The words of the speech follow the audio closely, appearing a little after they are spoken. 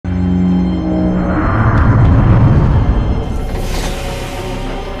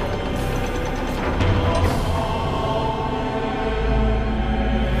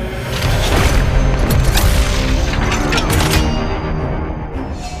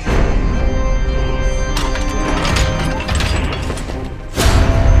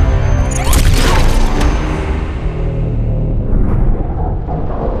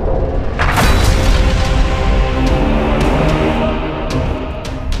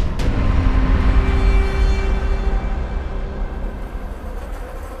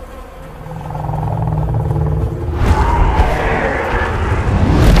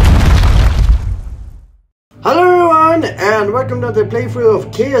welcome to the playthrough of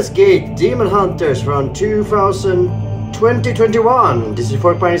Chaos Gate Daemonhunters from 2021. This is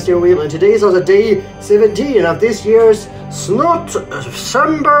Fork Pine Steering Wheel, and today is also day 17 of this year's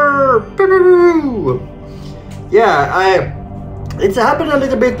Snot-sember. Yeah, it's happened a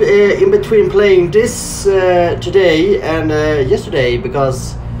little bit in between playing this today and yesterday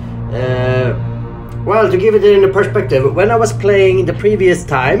because, well, to give it in a perspective, when I was playing the previous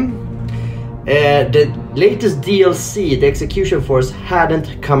time, the latest DLC, the Execution Force,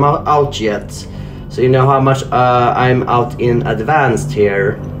 hadn't come out yet. So you know how much I'm out in advanced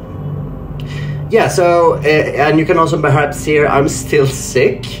here. Yeah, so, and you can also perhaps hear I'm still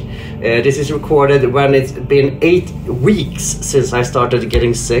sick. This is recorded when it's been 8 weeks since I started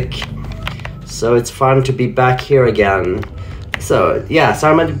getting sick. So it's fun to be back here again. So, yeah,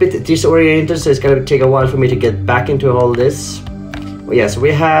 so I'm a bit disoriented, so it's gonna take a while for me to get back into all this. Well, yeah, so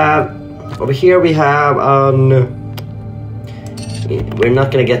we have... Over here we have, we're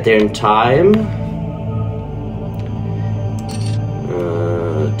not gonna get there in time.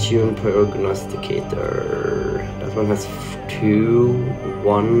 Tune prognosticator. That one has 2,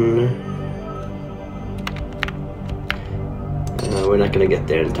 1. We're not gonna get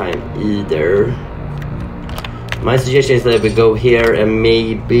there in time either. My suggestion is that we go here and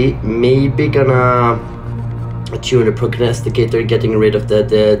maybe gonna tune the prognosticator, getting rid of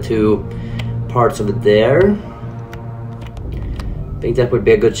the 2 parts of it there. I think that would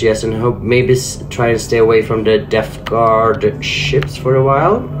be a good suggestion. Hope maybe try and stay away from the Death Guard ships for a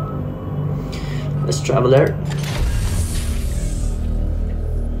while. Let's travel there.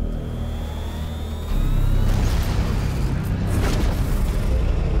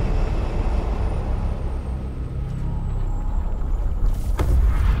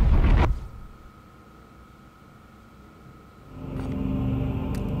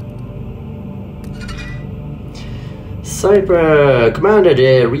 Cyber Commander,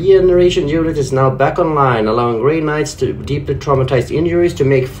 the regeneration unit is now back online, allowing Grey Knights to deeply traumatized injuries to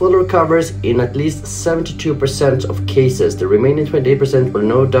make full recoveries in at least 72% of cases. The remaining 28% will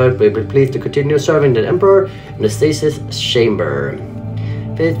no doubt be pleased to continue serving the Emperor in the stasis chamber.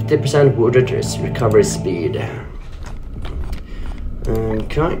 50% wounded recovery speed.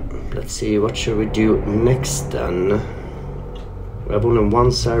 Okay, let's see, what should we do next then? We have only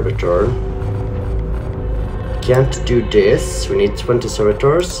 1 servitor. Can't do this. We need 20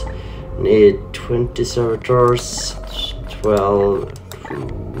 servitors. Need 20 servitors. 12,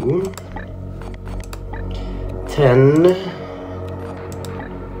 2, 10,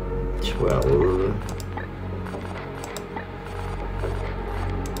 12.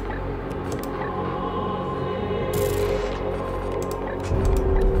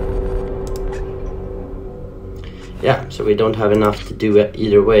 Yeah, so we don't have enough to do it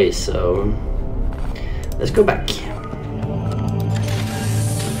either way, so let's go back.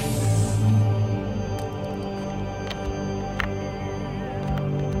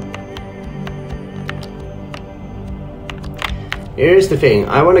 Here's the thing,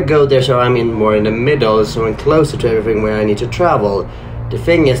 I want to go there so I'm more in the middle, so I'm closer to everything where I need to travel. The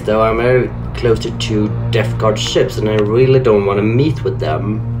thing is though, I'm very close to 2 Death Guard ships and I really don't want to meet with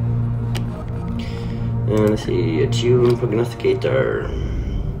them. Let's see, attune prognosticator.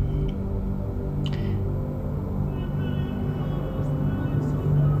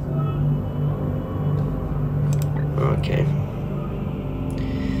 Okay.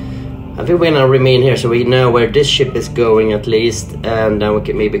 I think we're gonna remain here so we know where this ship is going at least, and then we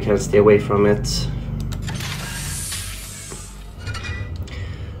can maybe stay away from it.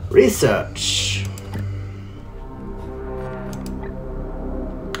 Research.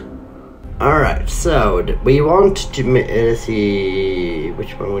 Alright, so we want to let's see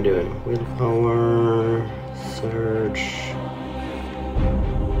which one we're doing. Willpower, search.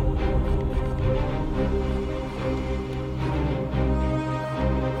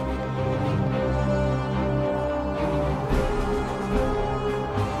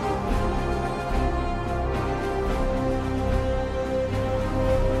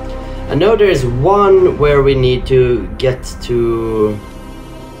 I know there is one where we need to get to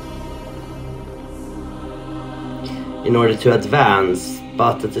in order to advance,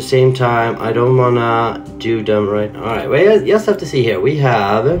 but at the same time I don't wanna do them right. Alright, we just have to see here. We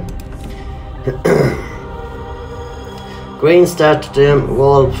have grain stat,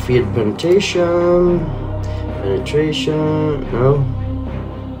 wall feed penetration, no.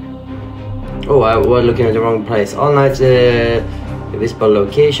 Oh, I was looking at the wrong place. All night visible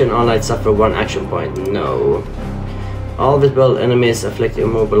location, all knights suffer 1 action point. No. All visible enemies afflicted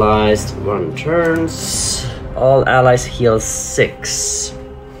immobilized 1 turns. All allies heal 6.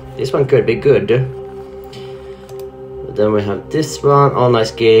 This one could be good. Then we have this one, all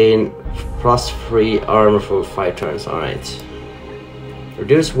nice gain, +3 armor for 5 turns, alright.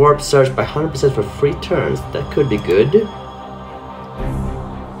 Reduce warp surge by 100% for 3 turns, that could be good.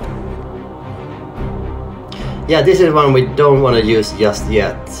 Yeah, this is one we don't want to use just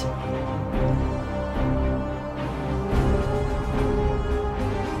yet.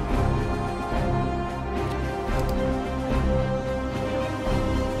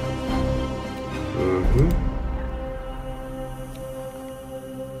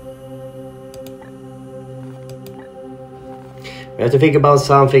 We have to think about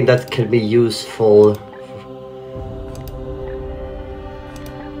something that can be useful.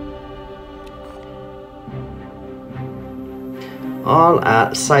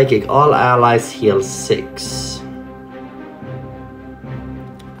 Psychic, all allies heal 6.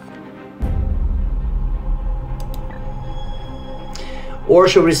 Or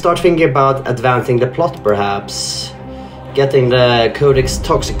should we start thinking about advancing the plot perhaps? Getting the Codex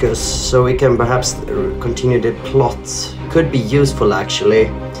Toxicus so we can perhaps continue the plot. Could be useful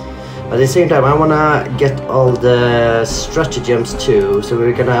actually. But at the same time I wanna get all the stratagems too, so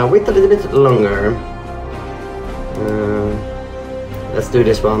we're gonna wait a little bit longer. Let's do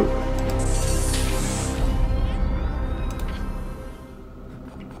this one.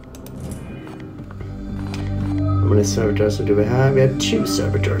 How many servitors do we have? We have 2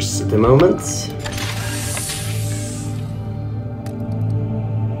 servitors at the moment.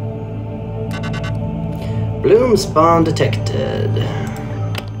 Bloom spawn detected.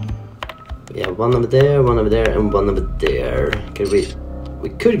 We have one over there, and one over there. We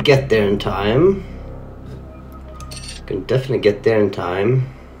could get there in time. Can definitely get there in time.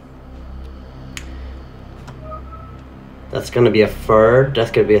 That's gonna be a third, that's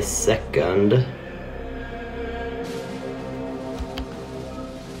gonna be a second.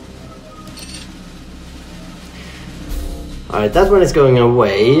 Alright, that one is going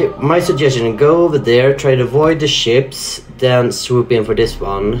away. My suggestion, go over there, try to avoid the ships, then swoop in for this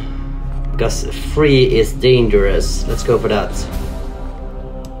one. Because 3 is dangerous. Let's go for that.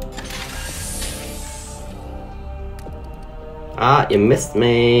 Ah, you missed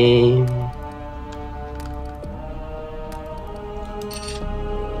me.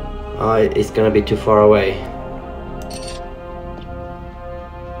 Oh, it's gonna be too far away.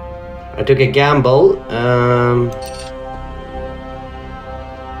 I took a gamble.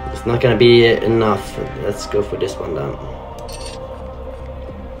 It's not gonna be enough. Let's go for this one then.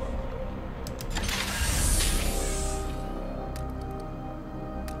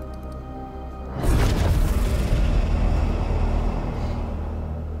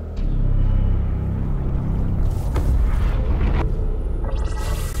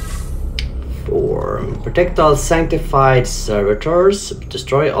 Protect all sanctified servitors.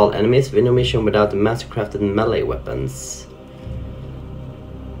 Destroy all enemies. Win a mission without the mastercrafted melee weapons.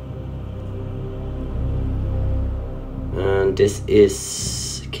 And this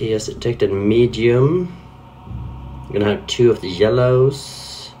is chaos detected medium. I'm gonna have 2 of the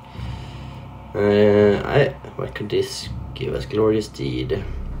yellows. What could this give us? Glorious deed.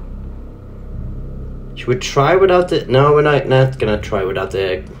 Should we try without the? No, we're not gonna try without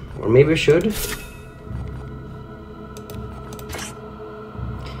the. Or maybe we should.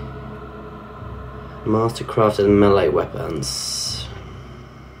 Mastercrafted melee weapons.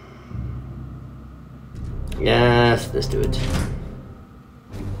 Yes, let's do it.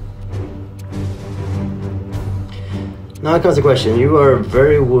 Now comes the question. You are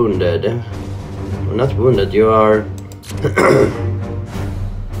very wounded. Well, not wounded, you are...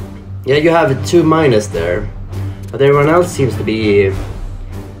 Yeah, you have 2 minus there. But everyone else seems to be...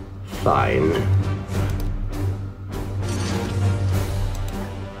 fine.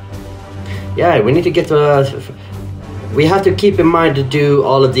 Yeah, we need to get to... we have to keep in mind to do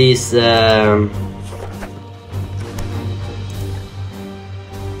all of these...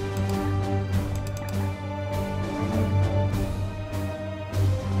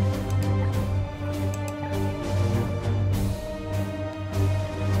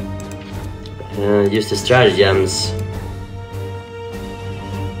 use the stratagems.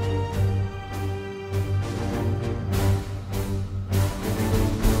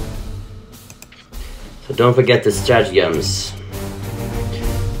 So don't forget the stratagems.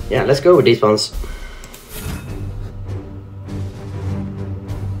 Yeah, let's go with these ones.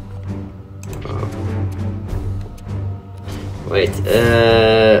 Wait,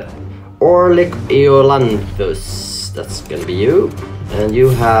 Orlic Eolanthus, that's gonna be you. And you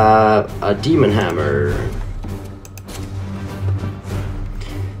have a demon hammer.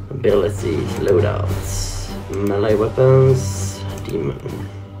 Abilities, loadouts, melee weapons, demon.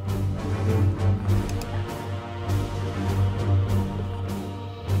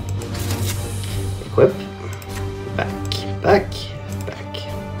 Equip. Back.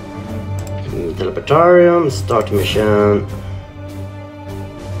 Teleportarium. Start mission.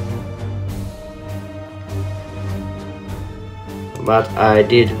 But I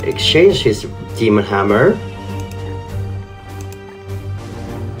did exchange his demon hammer.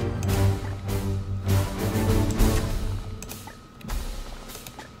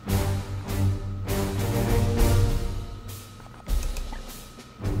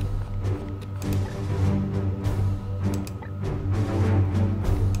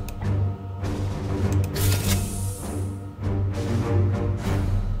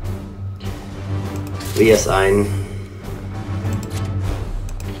 Reassign.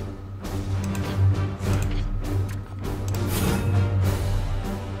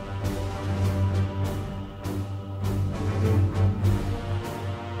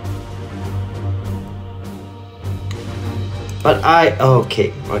 But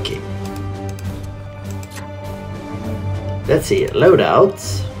okay. Let's see,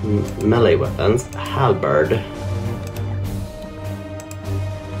 loadouts, melee weapons, halberd.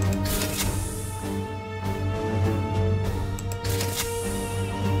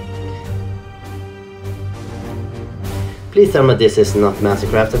 Please tell me this is not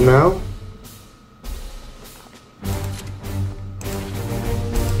mastercrafted now.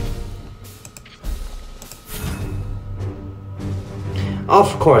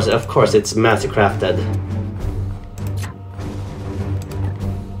 Of course, it's mastercrafted.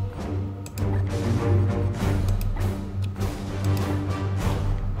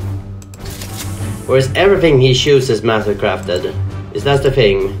 Or is everything he chooses mastercrafted? Is that the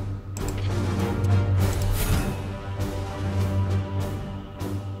thing?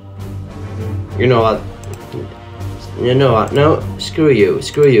 You know what? No, screw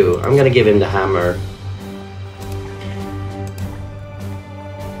you. I'm gonna give him the hammer.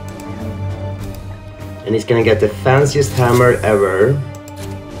 And he's gonna get the fanciest hammer ever.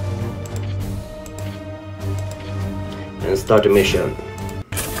 And start the mission.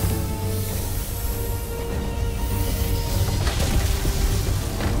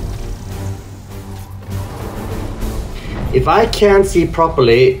 If I can't see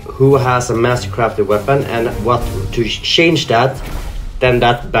properly who has a mastercrafted weapon and what to change that, then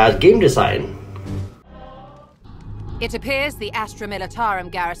that's bad game design. It appears the Astra Militarum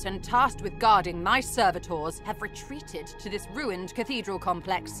garrison tasked with guarding my servitors have retreated to this ruined cathedral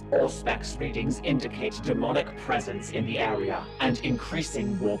complex. All specs readings indicate demonic presence in the area and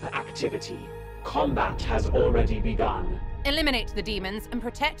increasing warp activity. Combat has already begun. Eliminate the demons and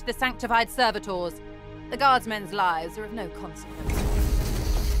protect the sanctified servitors. The guardsmen's lives are of no consequence.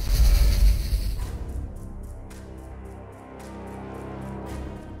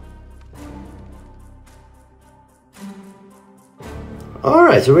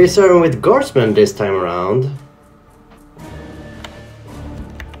 Alright, so we're starting with guardsmen this time around.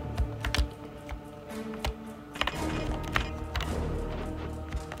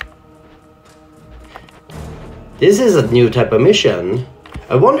 This is a new type of mission.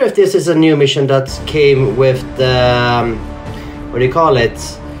 I wonder if this is a new mission that came with the, what do you call it,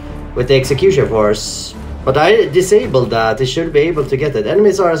 with the execution force. But I disabled that. It should be able to get it.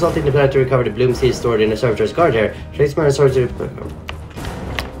 Enemies are assaulting the planet to recover the bloom seed stored in the servitor's guard here.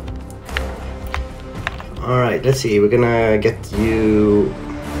 Alright, let's see. We're gonna get you.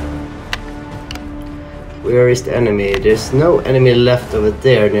 Where is the enemy? There's no enemy left over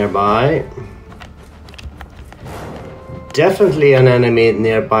there nearby. Definitely an enemy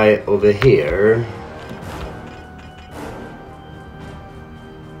nearby over here.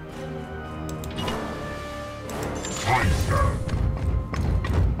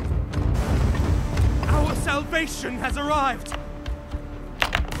 Our salvation has arrived.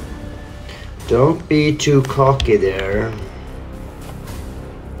 Don't be too cocky there.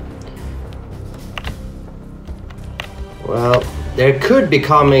 Well, there could be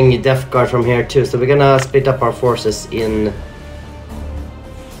coming Death Guard from here too, so we're gonna split up our forces in.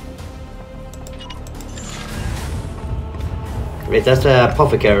 Wait, that's a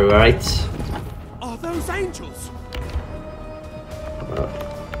apothecary, right? Are those angels?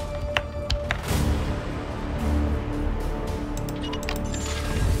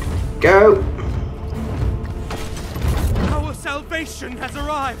 Go! Our salvation has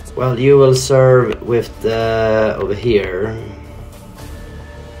arrived. Well, you will serve with the over here.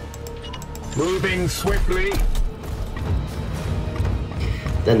 Moving swiftly.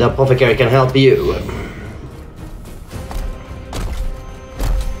 Then the apothecary can help you.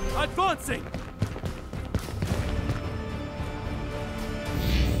 Advancing.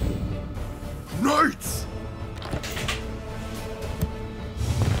 Knights!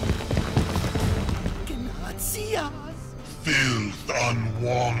 filth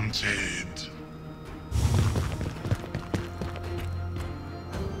unwanted.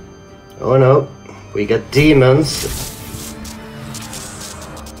 Oh no, we got demons.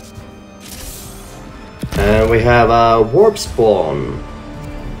 And we have a warp spawn.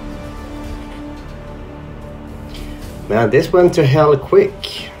 Man, this went to hell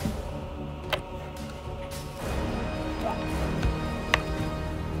quick.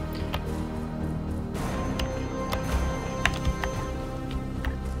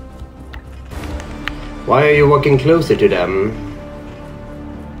 Why are you walking closer to them?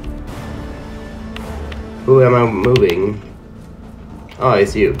 Who am I moving? Oh,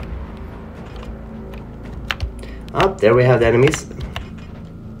 it's you. Up there we have the enemies.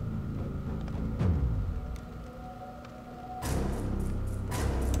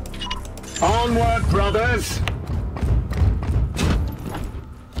 Onward, brothers!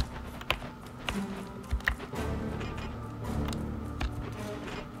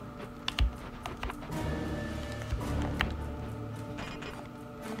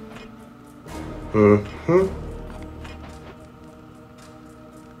 Mm-hmm.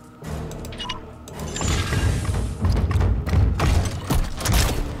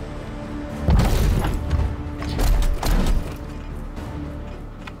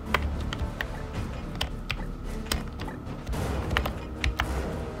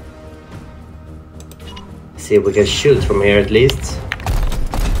 See if we can shoot from here at least.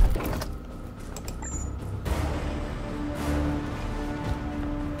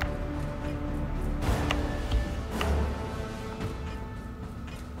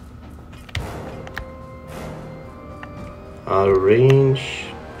 I'll range.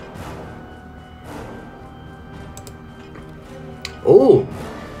 Oh,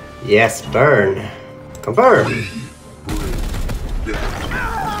 yes, burn. Confirm.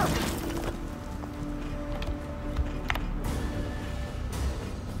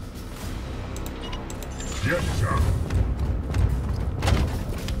 Yes, sir.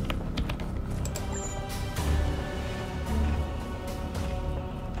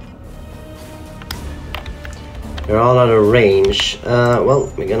 They're all out of range.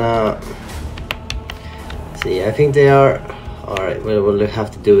 Well, we're gonna see. I think they are. Alright, we'll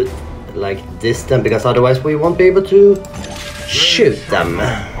have to do it like this then, because otherwise we won't be able to shoot them.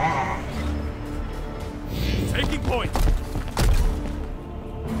 Taking point.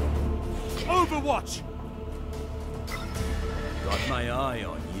 Overwatch. Got my eye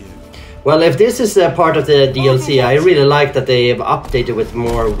on you. Well, if this is a part of the DLC, I really like that they have updated with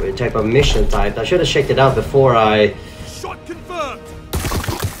more type of mission type. I should have checked it out before I... Shot confirmed.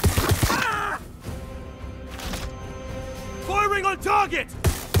 Ah! Firing on target.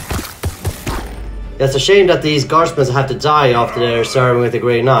 It's a shame that these guardsmen have to die after they're serving with the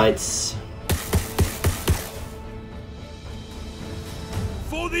Grey Knights.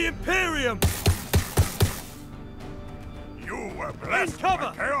 For the Imperium. You were blessed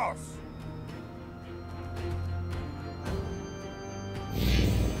cover. by chaos.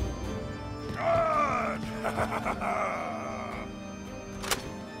 Charge!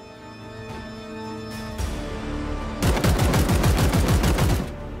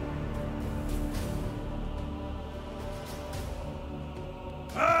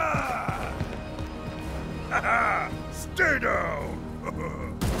 Stay down!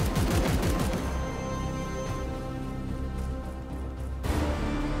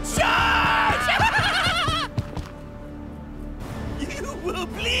 You will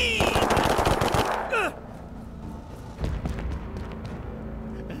bleed.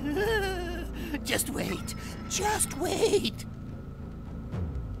 Just wait. Just wait.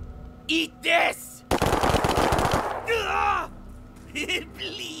 Eat this. Ah! It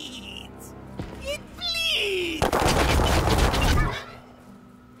bleeds. It bleeds.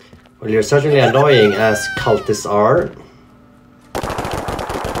 Well, you're certainly annoying as cultists are.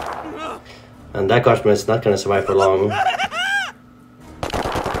 And that guardsman is not going to survive for long.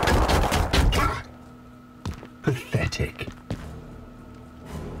 Pathetic.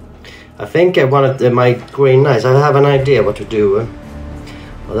 I think I wanted my Grey Knights. I have an idea what to do.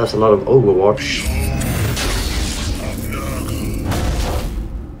 Well, that's a lot of Overwatch.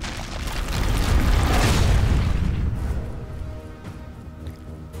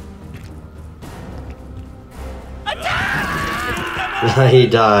 He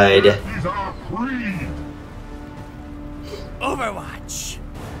died. These are free. Overwatch.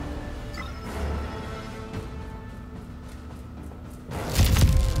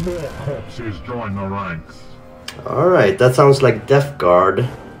 More corpses join the ranks. Alright, that sounds like Death Guard.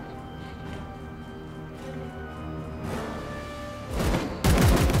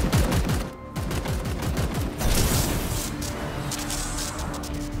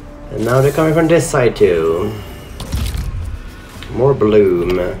 And now they're coming from this side too. More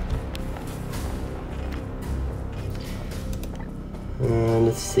bloom.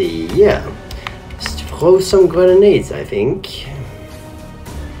 Let's see, yeah. Just throw some grenades, I think.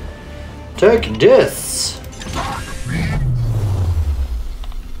 Take this!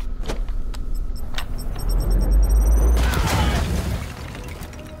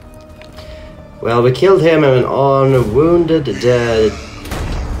 Well, we killed him and wounded the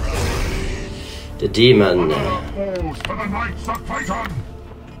demon. Balls for the Knights of Titan!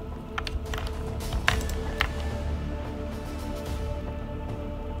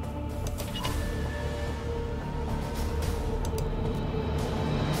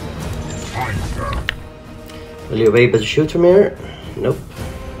 Will you be able to shoot from here? Nope.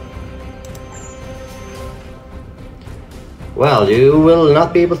 Well, you will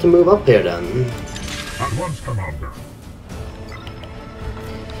not be able to move up here then. At once, Commander.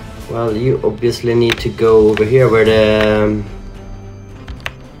 Well, you obviously need to go over here where the...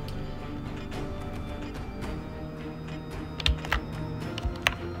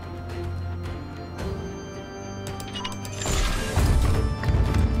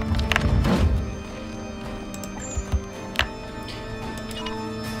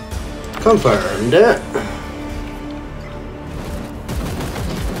 Confirmed.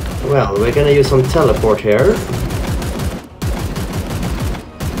 Well, we're gonna use some teleport here.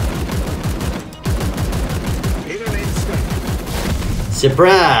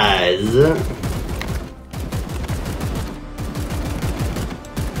 Surprise!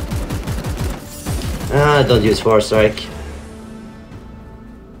 Don't use Force Strike.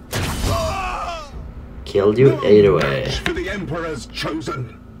 Killed you either way. For the Emperor's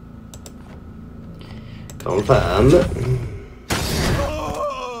chosen. Confirm.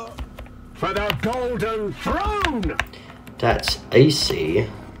 For the Golden Throne! That's AC.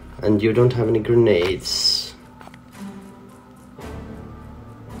 And you don't have any grenades.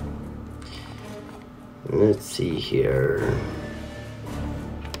 Let's see here.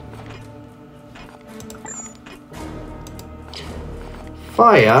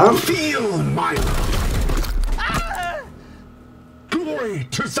 Fire. Feel my love. Glory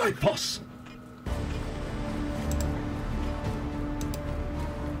to Xyphos.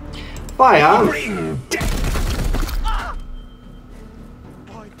 Fire. Bring death.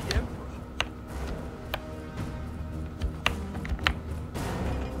 By the Emperor.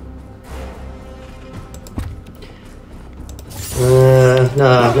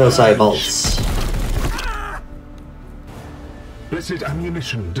 No cybolts. Blessed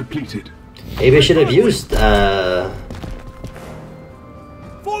ammunition depleted. Maybe I should have used For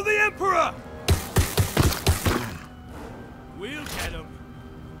the Emperor! We'll get him.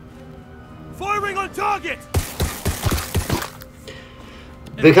 Firing on target!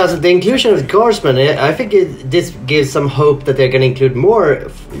 because of the inclusion of guardsmen. I think this gives some hope that they're going to include more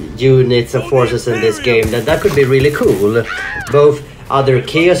units and forces in this game. That could be really cool. Both other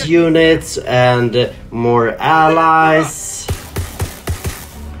chaos units and more allies.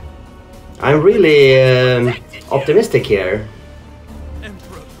 I'm really optimistic here.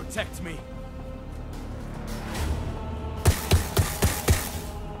 Emperor, protect me.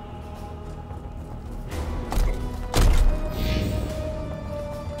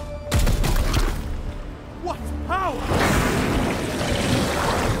 What power?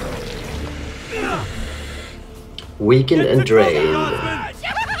 Weakened and drained.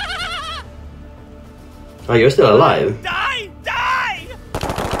 Oh, you're still alive. Die! Die!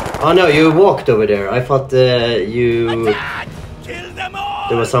 Oh no, you walked over there. I thought you... Attack! Kill them all!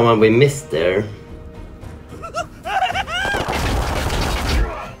 There was someone we missed there.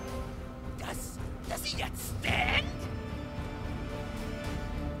 Does he yet stand?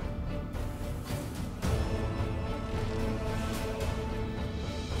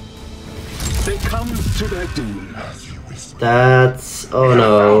 They come to their doom. That's... oh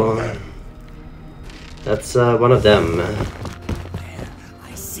no. That's one of them.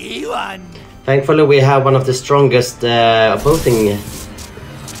 I see one. Thankfully we have one of the strongest opposing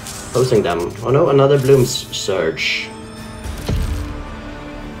them. Oh no, another bloom surge.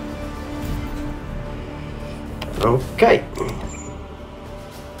 Okay.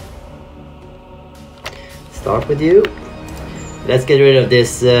 Start with you. Let's get rid of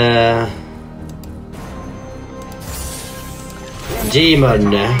this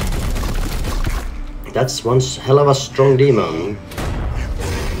demon. That's one hell of a strong demon.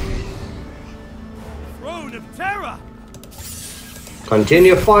 Throne of terror!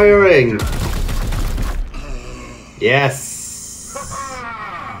 Continue firing. Yes.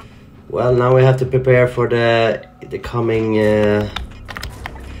 Well, now we have to prepare for the coming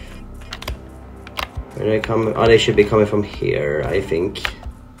Where they come? Oh, they should be coming from here, I think.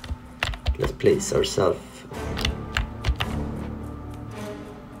 Let's place ourselves.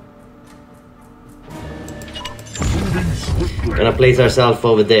 Gonna place ourselves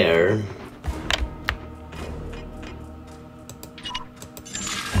over there.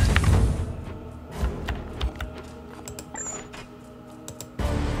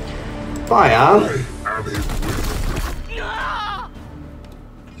 Fire.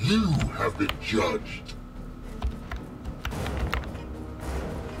 You have been judged.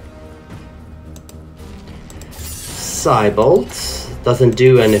 Cybolt doesn't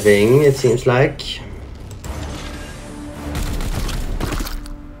do anything, it seems like.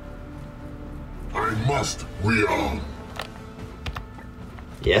 I must rearm.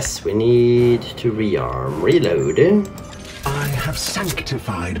 Yes, we need to rearm. Reload. I have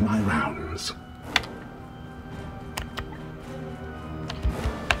sanctified my rounds.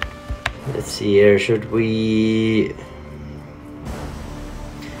 Let's see here, should we...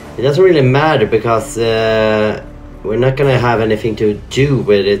 It doesn't really matter because we're not gonna have anything to do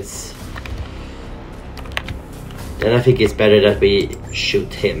with it. Then I think it's better that we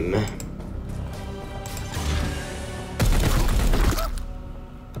shoot him.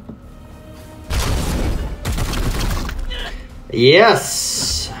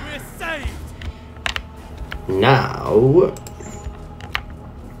 Yes! We're saved! Now...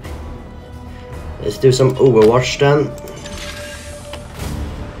 Let's do some Overwatch then.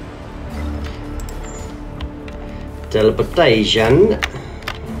 Teleportation.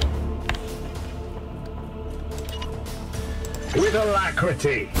 With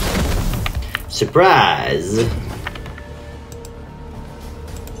alacrity. Surprise.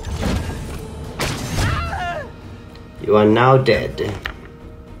 You are now dead.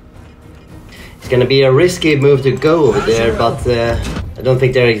 It's gonna be a risky move to go over there, but I don't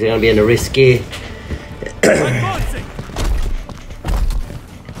think there is gonna be any risky. Advancing!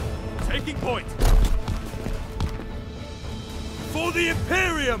 Taking point! For the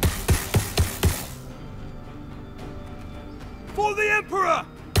Imperium! For the Emperor!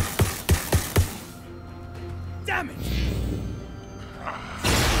 Damn it!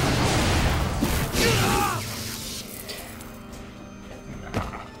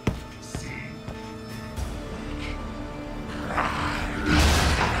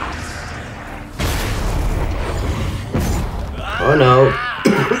 Oh no.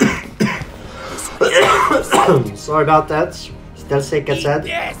 Sorry about that. Still sick, I said.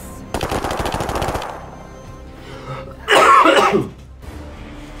 Yes!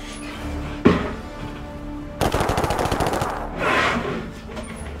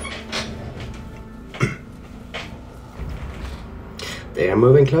 They are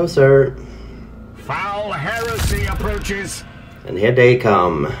moving closer. Foul heresy approaches. And here they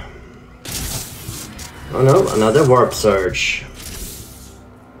come. Oh no, another warp surge.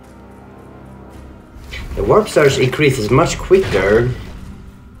 The warp surge increases much quicker.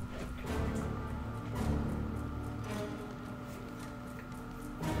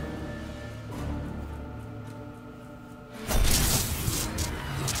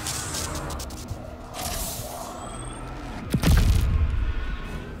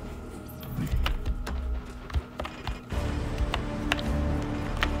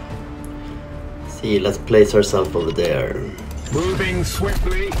 See, let's place ourselves over there. Moving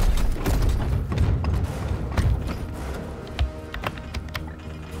swiftly.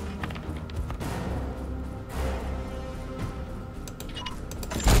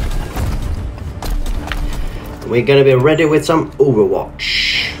 We're gonna be ready with some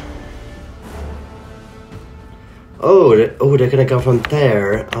Overwatch. Oh, they're gonna come from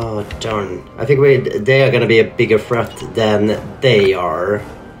there. Oh, darn. I think they are gonna be a bigger threat than they are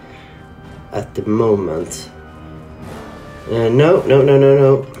at the moment. No.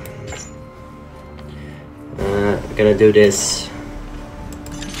 We're gonna do this.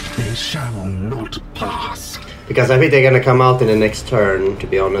 They shall not pass. Because I think they're gonna come out in the next turn, to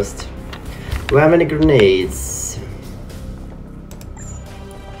be honest. Do we have any grenades?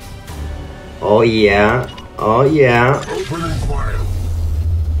 Oh yeah. Oh yeah. Open and quiet.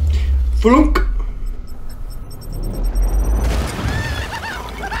 Flunk!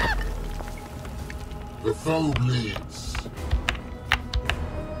 The foe bleeds.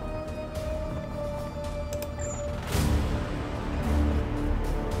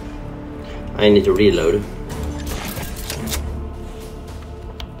 I need to reload.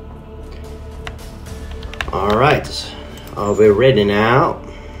 Alright. Are we ready now?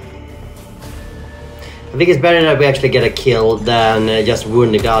 I think it's better that we actually get a kill than just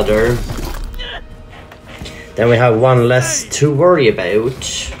wound the other. Then we have one less to worry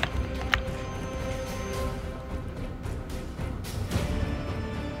about.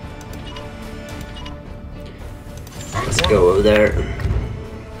 Let's go over there.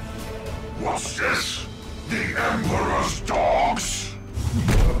 What's this? The Emperor's dogs?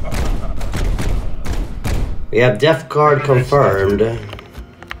 We have death card confirmed.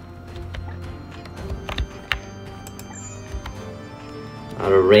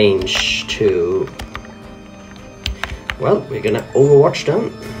 Out of range 2. Well, we're gonna Overwatch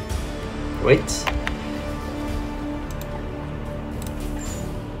them. Wait.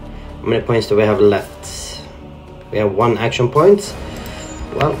 How many points do we have left? We have 1 action point.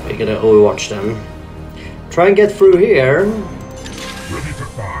 Well, we're gonna Overwatch them. Try and get through here. Ready to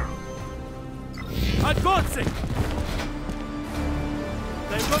fire. Advancing!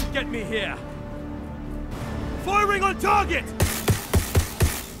 They won't get me here. Firing on target!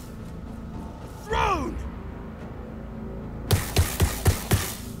 Thrown!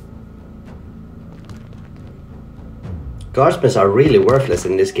 Guardsmen are really worthless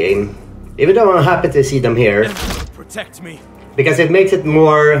in this game. Even though I'm happy to see them here. Protect me. Because it makes it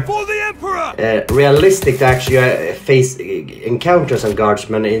more For the Emperor! realistic to actually face encounters on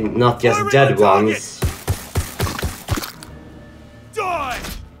guardsmen, and not just Firing dead on target! ones. Die!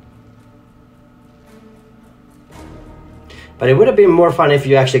 But it would have been more fun if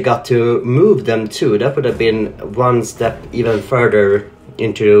you actually got to move them too. That would have been one step even further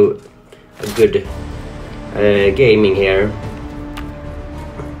into a good gaming here.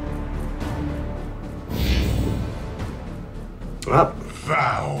 Up.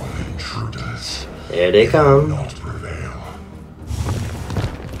 Foul intruders. There they come. Not prevail.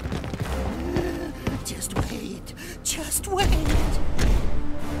 Just wait. Just wait.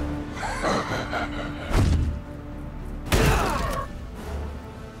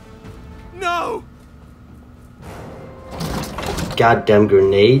 No! Goddamn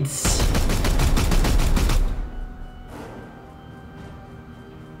grenades.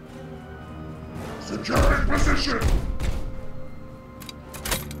 Securing position.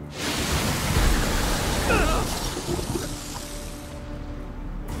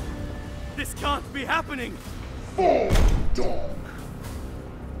 This can't be happening! Full dog.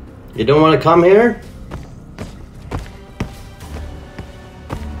 You don't want to come here?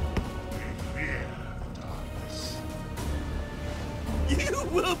 Fear the darkness. You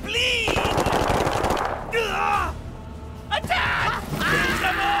will bleed. Attack! Kill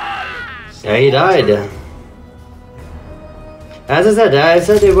them all! Yeah, he died. As I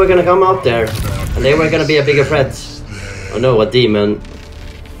said they were gonna come out there. And they were gonna be a bigger threat. Oh no, a demon.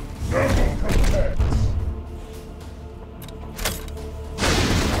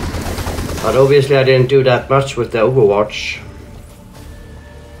 But obviously I didn't do that much with the Overwatch.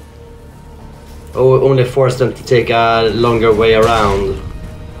 Oh, only forced them to take a longer way around.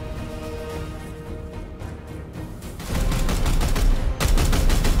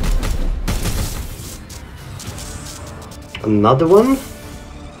 Another one?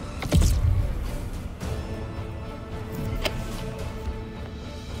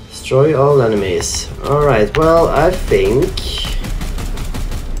 Destroy all enemies. Alright, well, I think...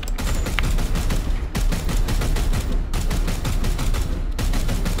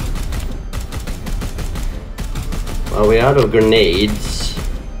 well, we're out of grenades.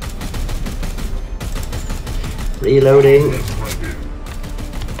 Reloading.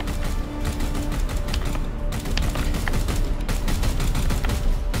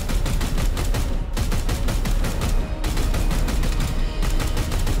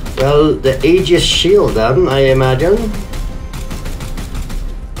 Well, the Aegis shield then, I imagine.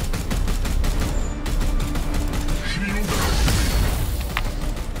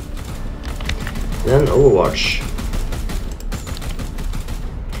 Then Overwatch.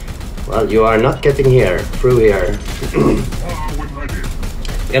 Well, you are not getting here, through here.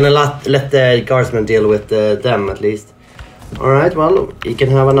 Gonna let the guardsmen deal with them at least. Alright, well, you can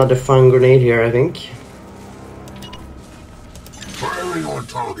have another fun grenade here, I think. Firing on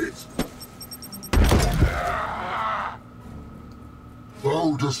targets.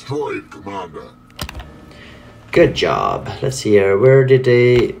 Foe destroyed, Commander. Good job. Let's see here. Where did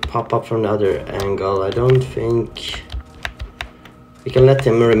they pop up from the other angle? I don't think... we can let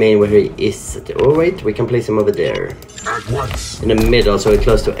him remain where he is. Oh wait, we can place him over there. At once. In the middle, so he's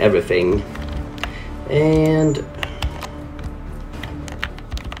close to everything. And...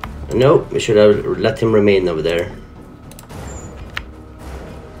 no, we should have let him remain over there.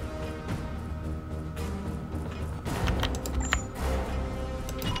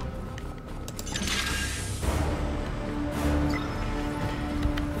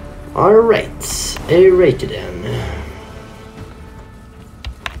 Alright, alrighty then.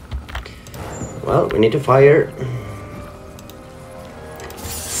 Well, we need to fire.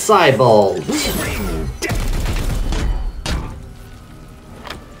 Cybolt!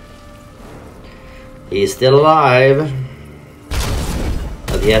 He's still alive.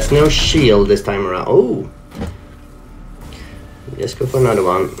 But he has no shield this time around. Oh! Let's go for another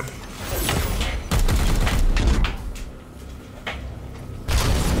one.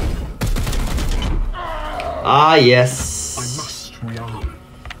 Ah, yes. I must rearm.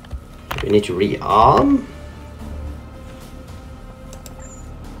 We need to rearm.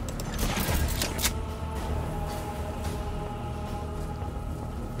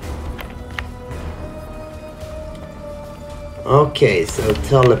 Okay, so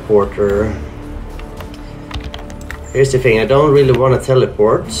teleporter. Here's the thing, I don't really want to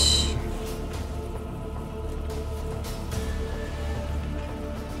teleport.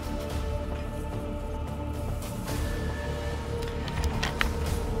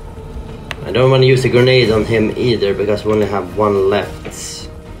 I don't want to use a grenade on him either because we only have one left.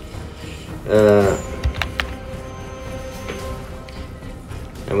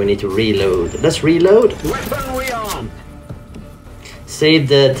 And we need to reload. Let's reload. Weapon rearm. Save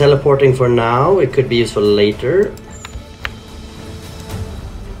the teleporting for now. It could be useful later.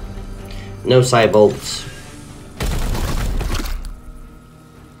 No side bolts.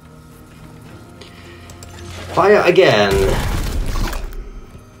 Fire again.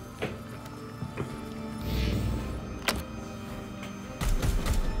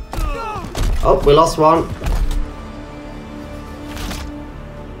 Oh, we lost one.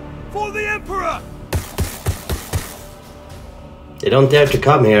 For the Emperor! They don't dare to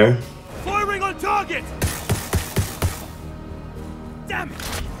come here. Firing on target! Damn it!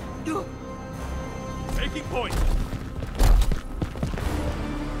 Taking point.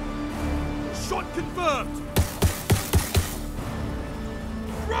 Shot confirmed.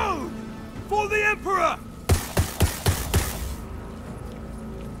 Road! For the Emperor!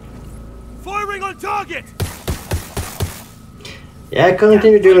 Firing on target! Yeah,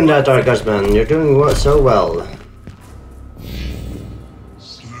 continue doing that, Darkguardsman. You're doing so well.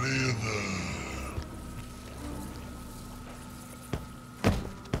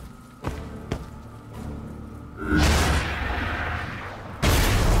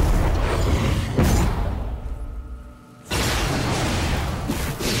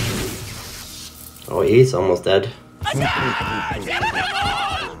 Oh, he's almost dead.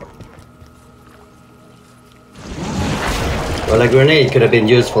 Well, a grenade could have been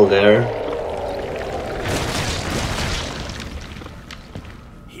useful there.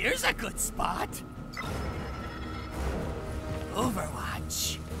 Here's a good spot.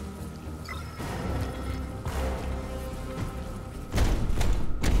 Overwatch.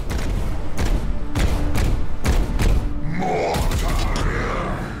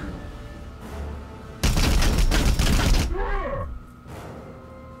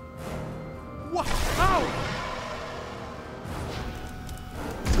 What? How?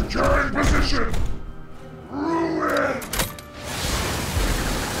 Securing position. Ruin.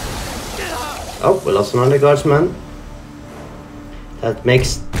 Oh, we lost another guardsman. That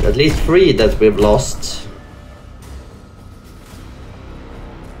makes at least 3 that we've lost.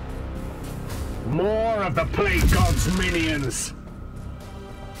 More of the Plague God's minions.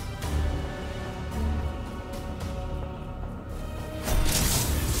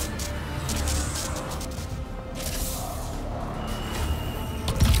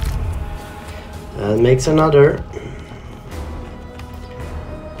 That makes another.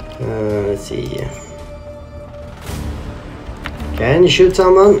 Let's see. Can you shoot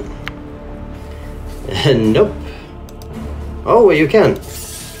someone? Nope. Oh, you can.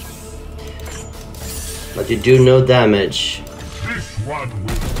 But you do no damage. This one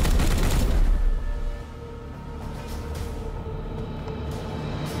will.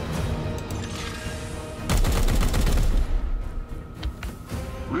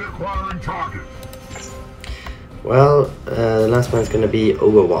 Reacquiring target. Well, the last one's gonna be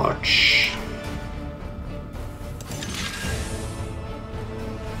Overwatch.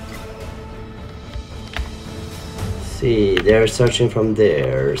 See, they're searching from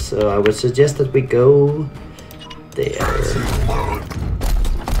there, so I would suggest that we go there.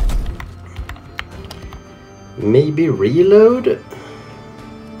 Maybe reload?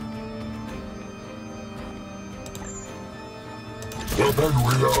 Weapon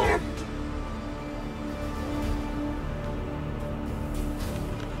rearm.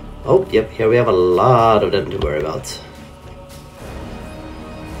 Oh, yep, here we have a lot of them to worry about.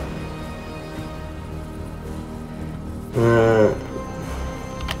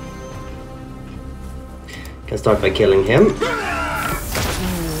 Can start by killing him.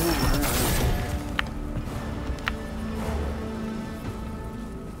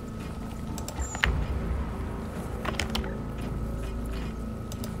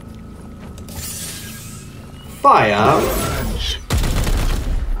 Fire.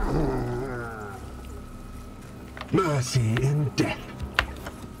 Mercy in death.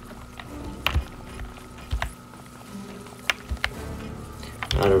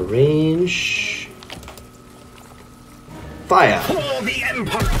 Out of range. Fire. For the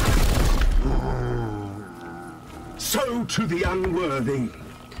Emperor. So to the unworthy.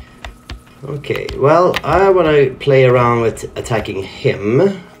 Okay, well, I want to play around with attacking him.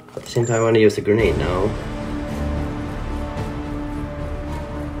 At the same time, I want to use a grenade now.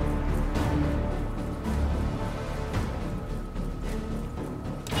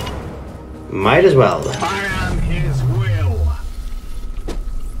 Might as well. I am his will.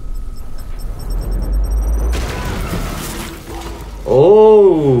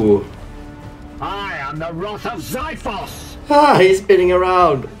 Oh! I am the wrath of Xiphos. Ah, he's spinning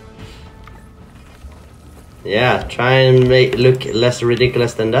around. Yeah, try and make look less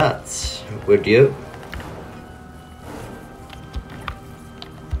ridiculous than that, would you?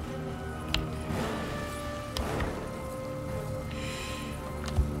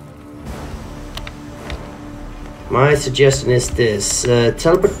 My suggestion is this,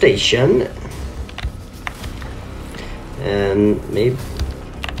 teleportation. And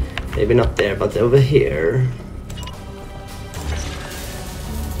maybe not there, but over here.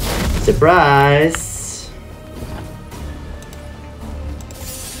 Surprise!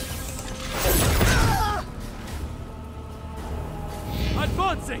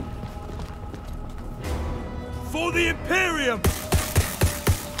 Advancing! For the Imperium!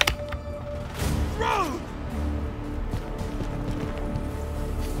 Road!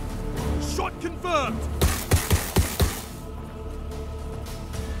 Shot confirmed!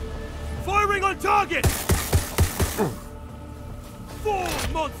 Firing on target! Fall,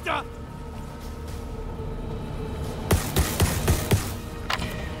 monster!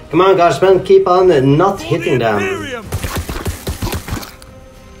 Come on, guardsmen, keep on not For hitting the them. Imperium!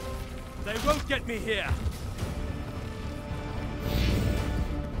 They won't get me here!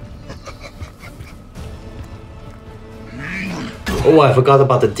 Oh, I forgot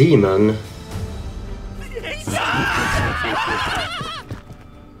about the demon.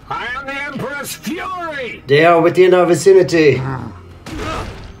 I am the Emperor's fury. They are within our vicinity.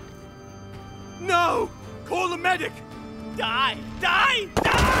 No! Call the medic! Die! Die!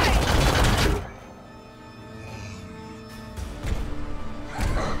 Die!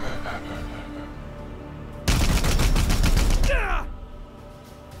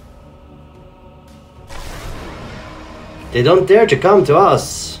 They don't dare to come to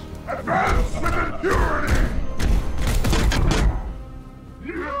us. Advance with impurity.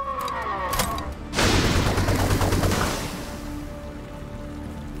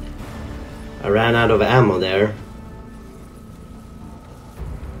 I ran out of ammo there.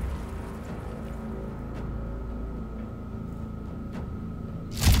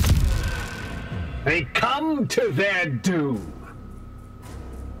 They come to their doom.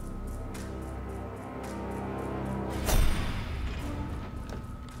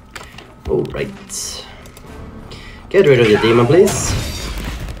 All right. Get rid of the demon, please.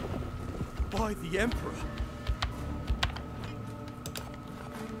 By the Emperor!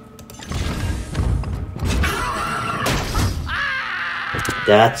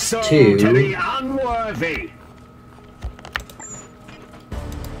 That's So two. to the unworthy.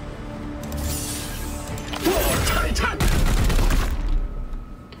 For Titan.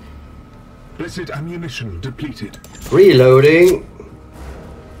 Blessed ammunition depleted. Reloading.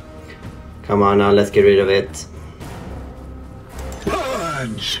 Come on now, let's get rid of it.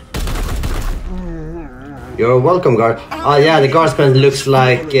 Purge. You're welcome, guard. Oh yeah, the guardsman looks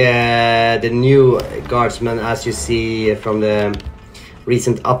like the new guardsman as you see from the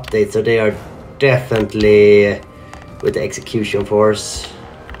recent update. So they are definitely with the execution force.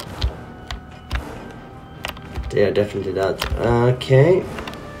 They are definitely that. Okay.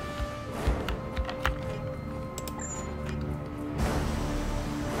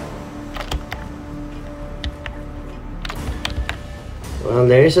 Well,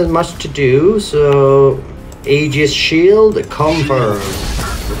 there isn't much to do, so Aegis Shield confirmed.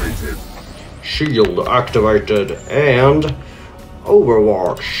 Shield activated and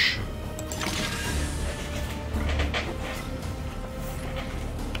Overwatch.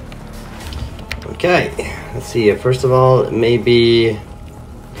 Okay, let's see. First of all, maybe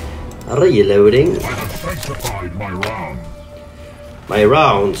reloading. I have sanctified my round. My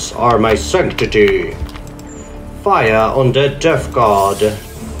rounds are my sanctity. Fire on the Death God.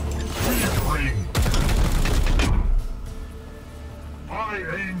 I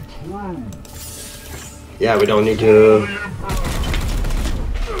aim true. Yeah, we don't need to.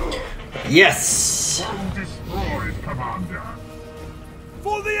 Yes! Destroy. Commander.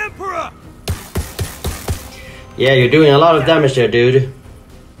 For the Emperor! Yeah, you're doing a lot of damage there, dude.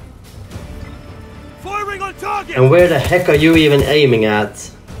 Firing on target! And where the heck are you even aiming at?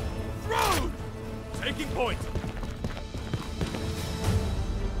 Thrown! Taking point.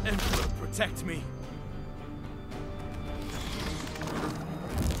 Emperor, protect me.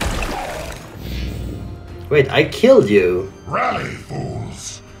 Wait, I killed you. Rally,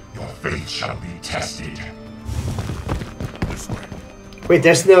 fools. Your fate shall be tested. This way. Wait,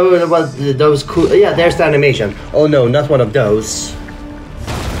 there's no those cool. Yeah, there's the animation. Oh no, not one of those.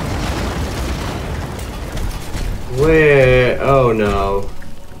 Where? Oh no.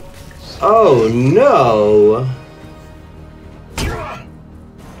 Oh no.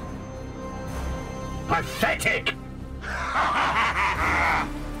 Pathetic!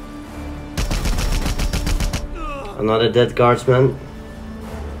 Another dead guardsman.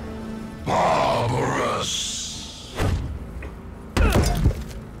 Barbarous!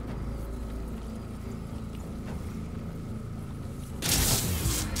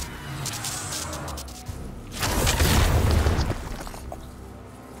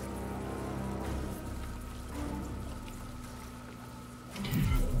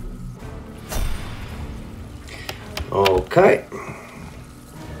 Okay.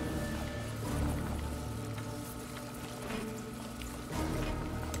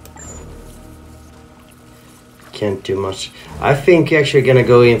 Can't do much. I think you're actually gonna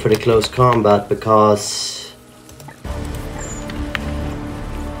go in for the close combat because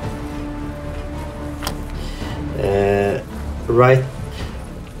right,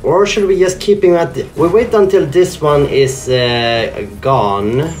 or should we just keep him at we wait until this one is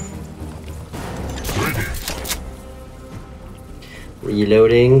gone.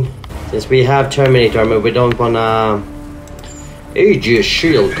 Reloading. Since we have Terminator armor, we don't wanna Aegis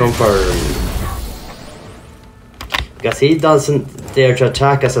shield confirmed. Because he doesn't dare to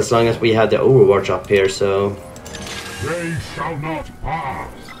attack us as long as we have the Overwatch up here, so... They shall not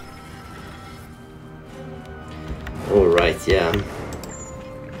pass! Alright, yeah.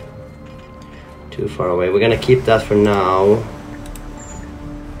 Too far away. We're gonna keep that for now.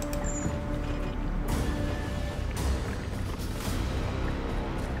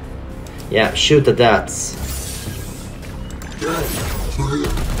 Yeah, shoot at that.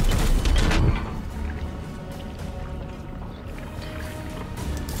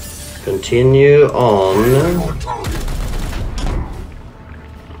 Continue on.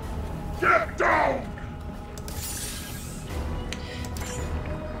 Get down!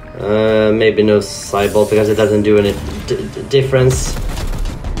 Maybe no sidebolt because it doesn't do any difference.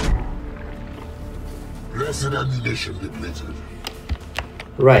 Blessed ammunition depleted.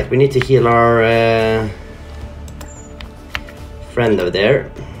 Right, we need to heal our friend over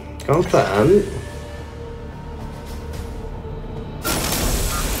there. Confirm.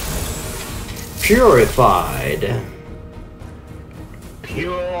 Purified.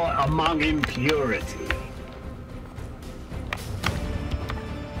 Pure among impurity.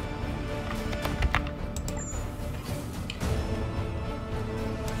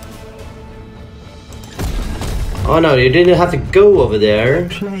 Oh no, you didn't have to go over there.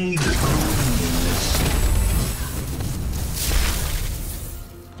 Plague.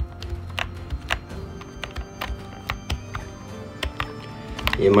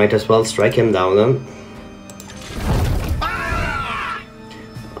 You might as well strike him down then.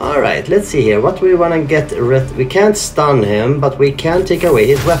 Alright, let's see here. What we want to get rid. We can't stun him, but we can take away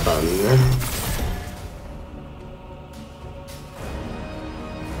his weapon.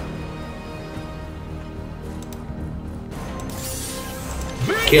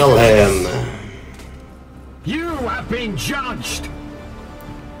 Kill him. You have been judged.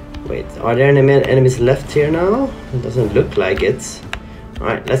 Wait, are there any enemies left here now? It doesn't look like it.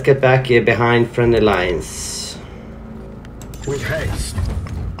 Alright, let's get back here behind friendly lines. With haste.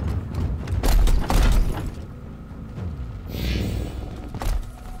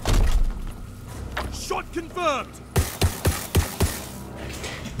 Shot confirmed.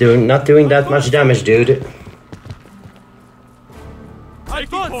 Not doing that much damage, dude.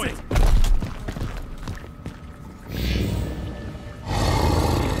 Taking point.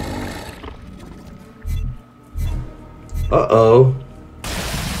 Uh-oh.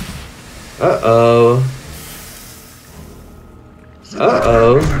 Uh-oh.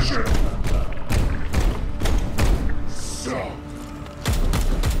 Uh-oh.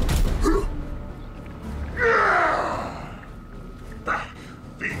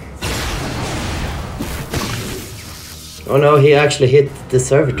 Oh no, he actually hit the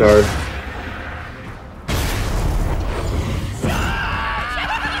servitor.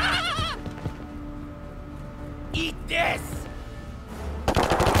 Eat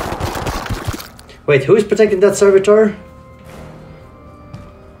Wait, who's protecting that servitor?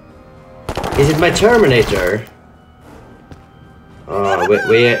 Is it my Terminator? Oh,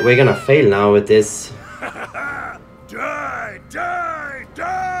 we're gonna fail now with this. Die! Die!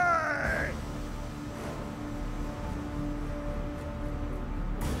 Die!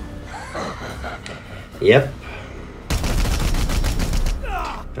 Yep.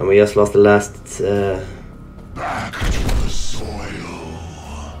 And we just lost the last... Back to the soil.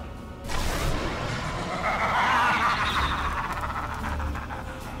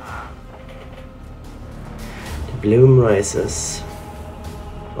 The bloom rises.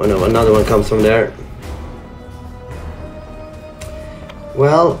 Oh no, another one comes from there.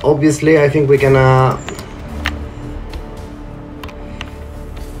 Well, obviously I think we're gonna...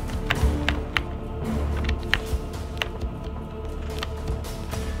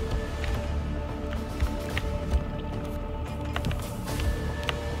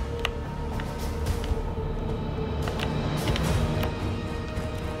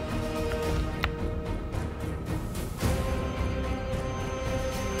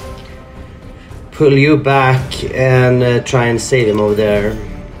 pull you back and try and save him over there.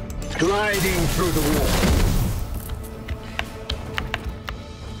 Gliding through the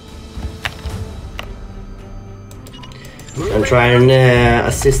wall. And try and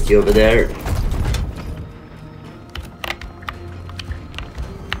assist you over there.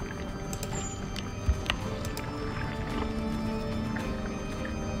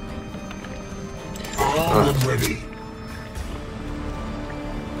 I'm ready.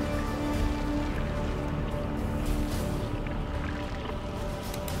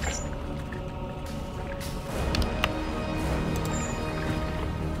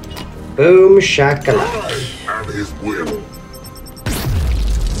 Boom shakalaka. I am his will.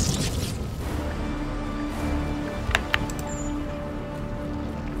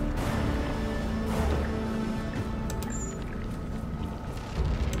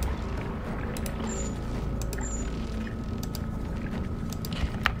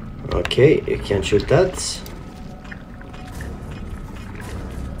 Okay, you can't shoot that.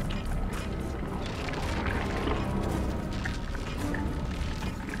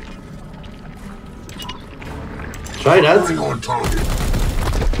 Try that. Moving on target.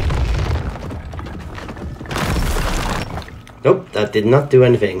 Nope, that did not do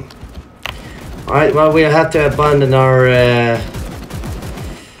anything. Alright, well, we'll have to abandon our... to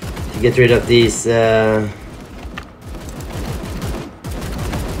get rid of these... the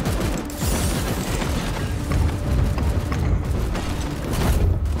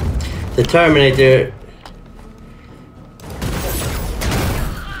Terminator...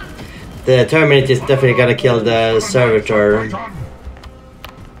 The Terminator is definitely gonna kill the servitor.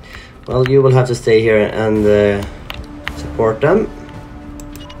 Well, you will have to stay here and support them.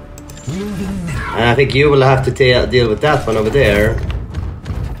 And I think you will have to deal with that one over there.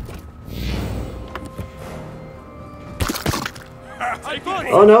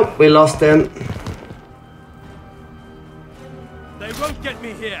 Oh no, we lost him. They won't get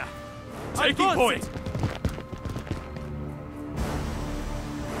me here. Taking point.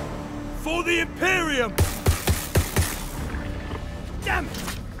 For the Imperium! Damn it!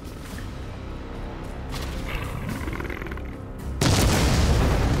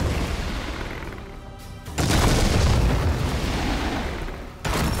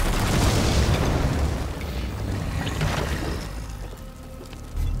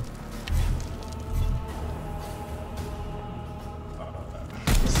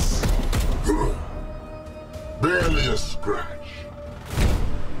 Barely a scratch.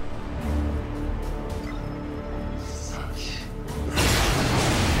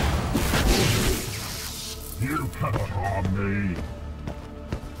 You cannot harm me.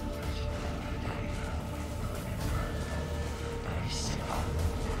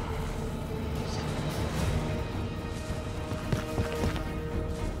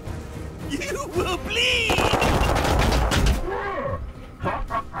 You will bleed!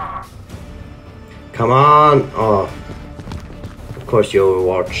 Come on! Oh. Of course you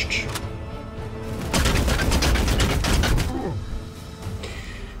overwatched.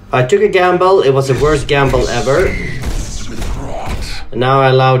 I took a gamble, it was the worst gamble ever. And now I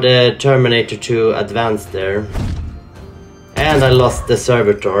allowed the Terminator to advance there. And I lost the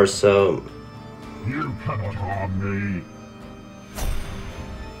servitor, so... You cannot harm me.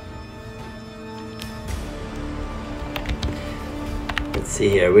 Let's see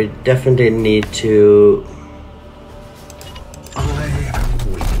here, we definitely need to... I am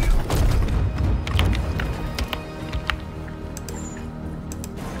with you.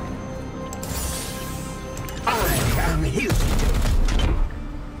 I am here.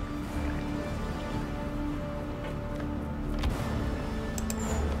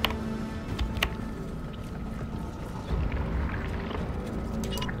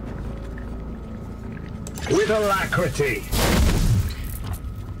 With alacrity.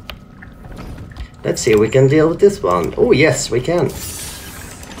 Let's see if we can deal with this one. Oh yes, we can.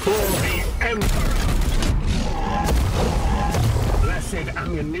 For the Emperor. Blessed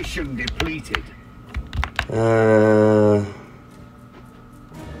ammunition depleted.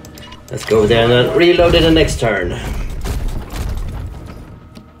 Let's go over there and then reload it the next turn.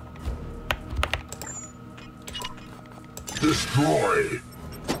 Destroy.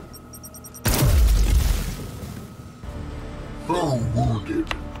 Foe wounded.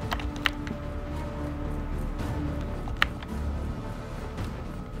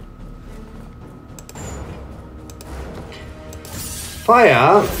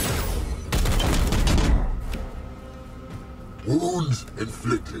 Fire. Wounds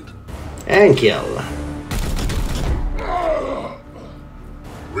inflicted. And kill.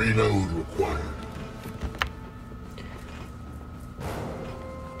 Reload required.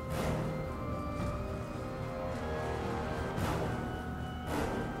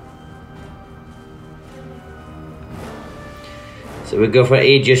 So we go for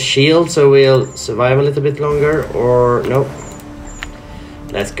Aegis Shield, so we'll survive a little bit longer, or nope.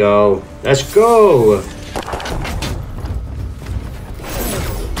 Let's go. Let's go!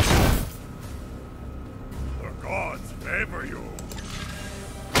 The gods favor you.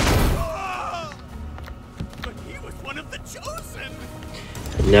 But he was one of the chosen.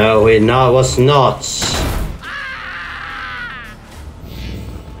 No, he was not.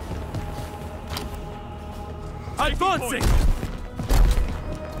 Advancing.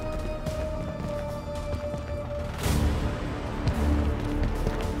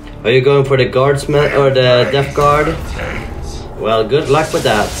 Are you going for the guardsman or the death guard? Well, good luck with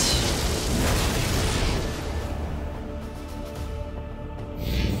that.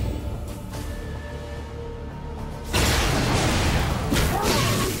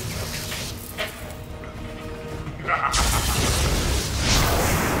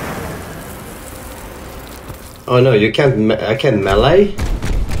 Oh no, you can't. I can melee.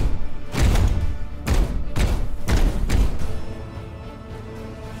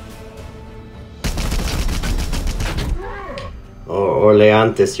 Or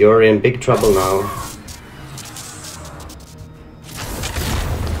Leantis, you're in big trouble now.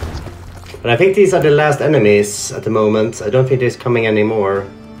 But I think these are the last enemies at the moment. I don't think there's coming anymore.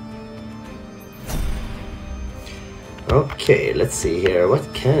 Okay, let's see here.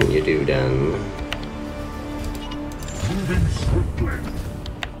 What can you do then? Moving swiftly.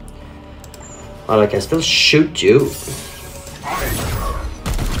 Well, I can still shoot you.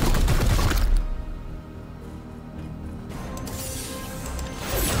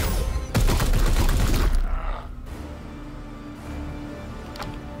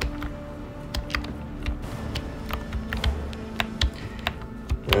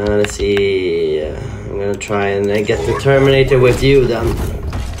 Let's see. I'm gonna try and get the Terminator with you then.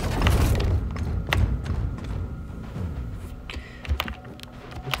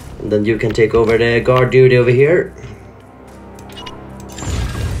 And then you can take over the guard duty over here.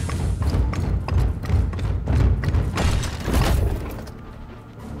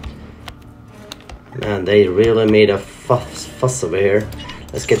 Man, they really made a fuss over here.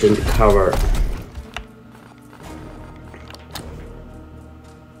 Let's get into cover.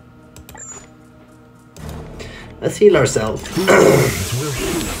 Let's heal ourselves.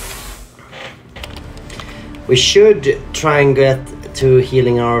 We should try and get to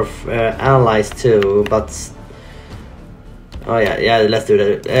healing our allies too, but... Oh yeah, let's do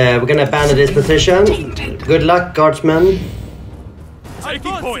that. We're gonna abandon this position. Good luck, guardsmen.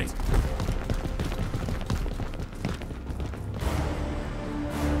 Taking point.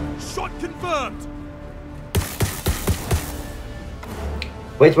 Shot confirmed.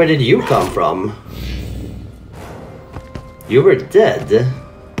 Wait, where did you come from? You were dead.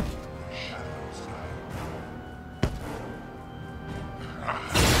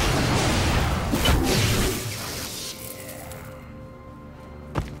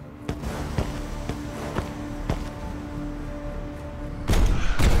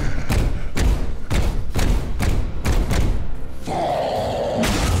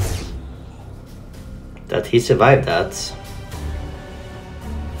 That he survived that.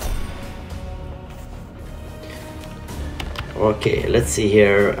 Okay, let's see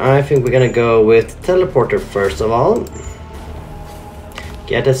here. I think we're gonna go with teleporter first of all.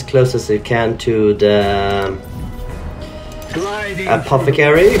 Get as close as you can to the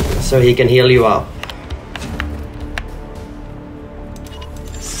apothecary so he can heal you up.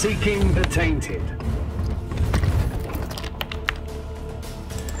 Seeking the tainted.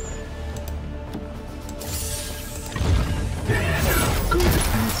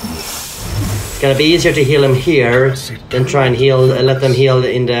 gonna be easier to heal him here than try and let them heal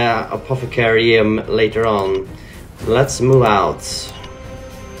in the apothecarium later on. Let's move out.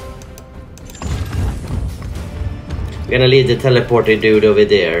 We're gonna leave the teleporter dude over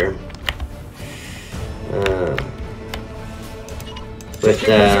there.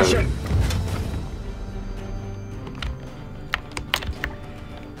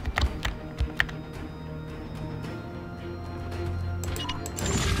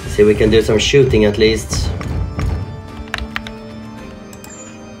 See, we can do some shooting at least.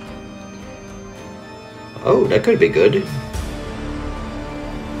 Oh, that could be good.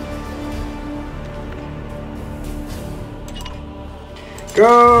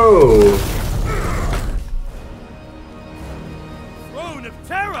 Go! Throne of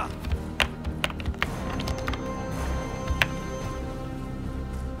terror!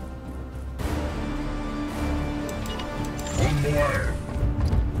 On the way.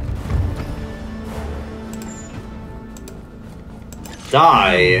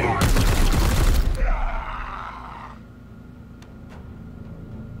 Die!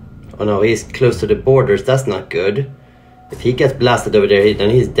 Oh no, he's close to the borders, that's not good. If he gets blasted over there, then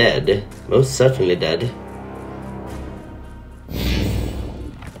he's dead. Most certainly dead.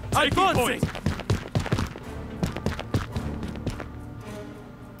 Advancing!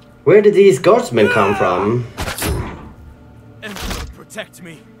 Where did these guardsmen come from? Emperor, protect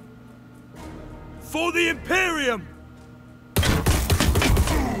me! For the Imperium!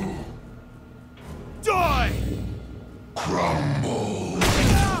 Die! Crumble.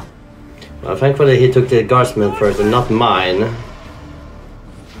 Well, thankfully he took the guardsman first and not mine.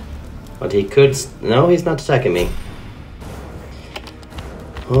 But he could... No, he's not attacking me.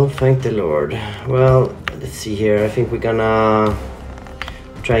 Oh, thank the Lord. Well, let's see here. I think we're gonna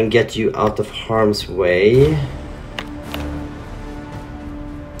try and get you out of harm's way.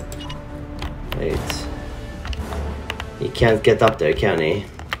 Wait. He can't get up there, can he?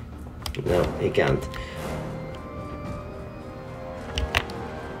 No, he can't.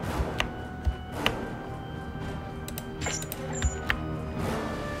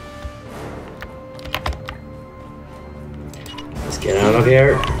 Let's get out of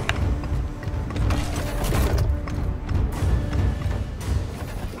here.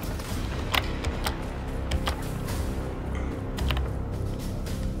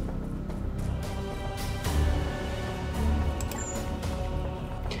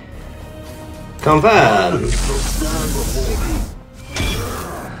 Confirm.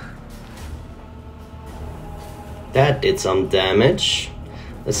 That did some damage.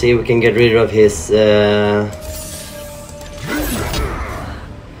 Let's see if we can get rid of his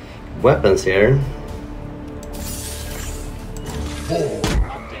weapons here.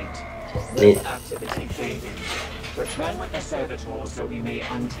 Update. With activity fading. Return with the servitor so we may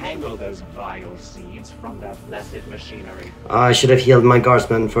untangle those vile seeds from their blessed machinery. I should have healed my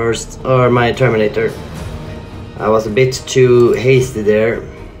guardsman first, or my terminator. I was a bit too hasty there.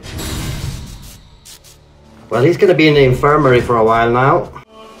 Well, he's gonna be in the infirmary for a while now.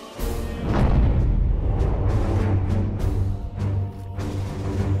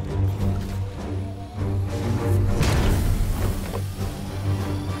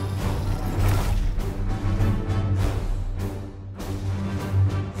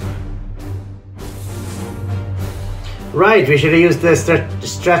 Right, we should have used the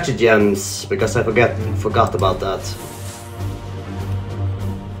stratagems because I forgot about that.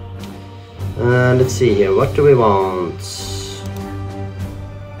 Let's see here, what do we want?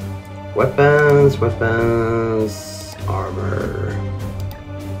 Weapons, weapons, armor.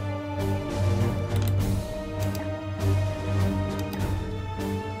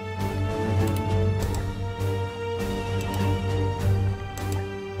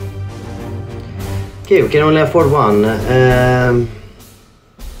 Okay, we can only afford one.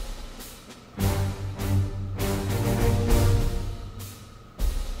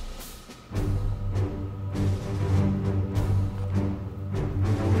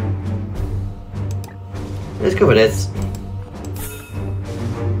 Let's go with this.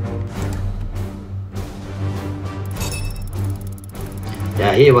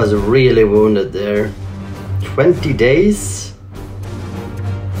 Yeah, he was really wounded there. 20 days?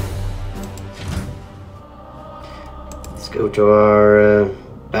 Let's go to our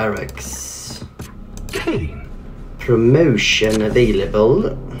barracks. Promotion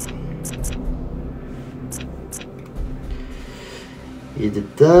available. He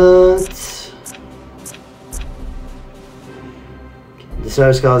did that. The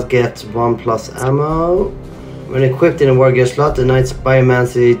service guards get 1+ ammo. When equipped in a warrior slot, the knight's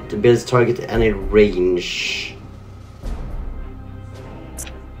biomancy abilities target any range.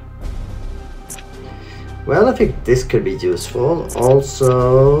 Well, I think this could be useful.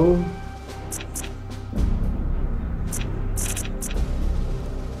 Also,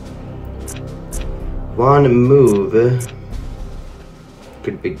 one move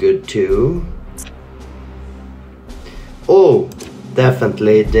could be good too. Oh,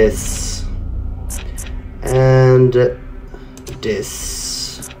 definitely this and this.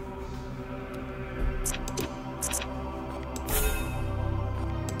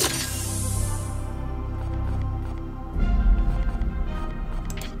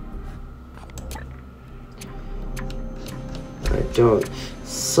 Don't.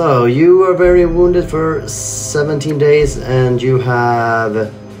 So you are very wounded for 17 days and you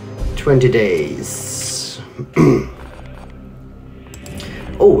have 20 days.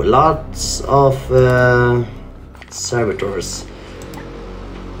 Oh, lots of servitors.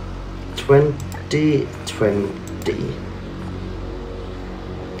 20.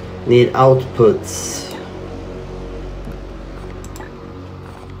 Need outputs.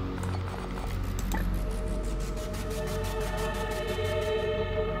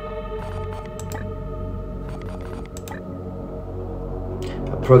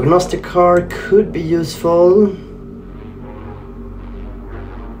 Prognostic card could be useful.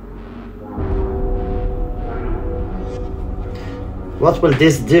 What will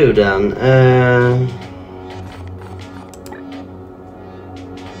this do then?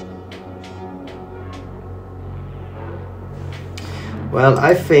 Well,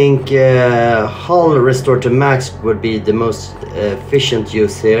 I think hull restore to max would be the most efficient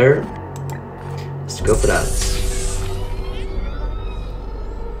use here. Let's go for that.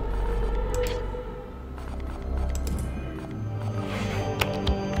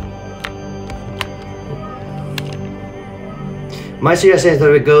 My suggestion is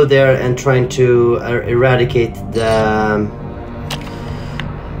that we go there and trying to eradicate the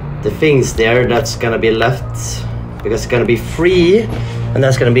things there that's gonna be left, because it's gonna be free and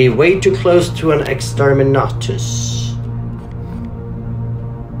that's gonna be way too close to an exterminatus.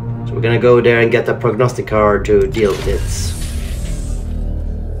 So we're gonna go there and get the prognostic card to deal with it.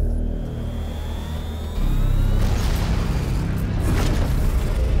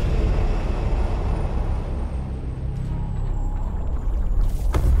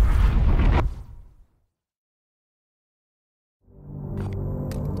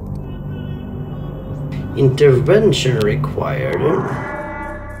 Intervention required.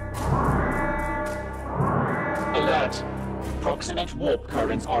 Alert. Proximate warp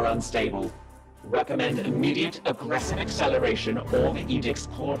currents are unstable. Recommend immediate aggressive acceleration or the Edict's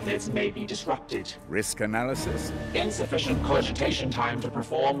coordinates may be disrupted. Risk analysis. Insufficient cogitation time to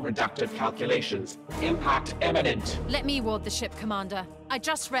perform reductive calculations. Impact imminent. Let me ward the ship, Commander. I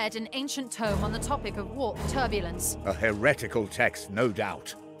just read an ancient tome on the topic of warp turbulence. A heretical text, no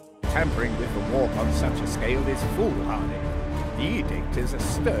doubt. Tampering with the warp on such a scale is foolhardy. The Edict is a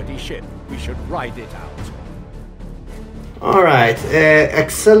sturdy ship. We should ride it out. Alright,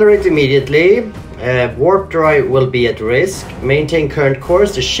 accelerate immediately. Warp drive will be at risk. Maintain current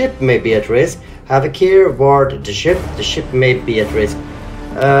course, the ship may be at risk. Have a Vakir ward the ship may be at risk.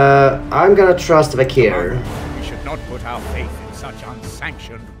 I'm gonna trust Vakir. We should not put our faith in such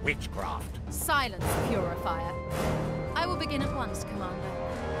unsanctioned witchcraft. Silence, Purifier. I will begin at once, Commander.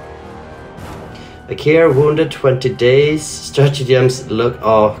 Vakir wounded 20 days. Stratagems look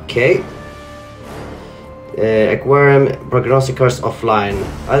okay. Aquarium prognosticars offline.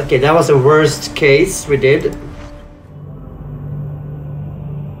 Okay, that was the worst case we did.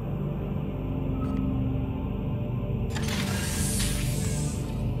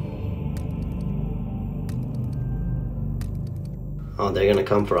 Oh, they're gonna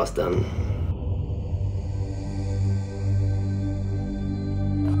come for us then.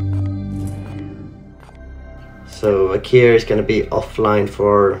 So Vakir is gonna be offline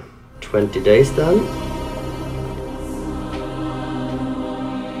for 20 days then.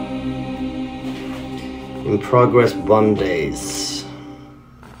 In progress 1 days.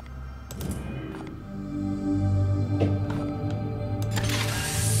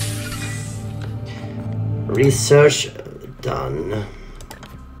 Research done.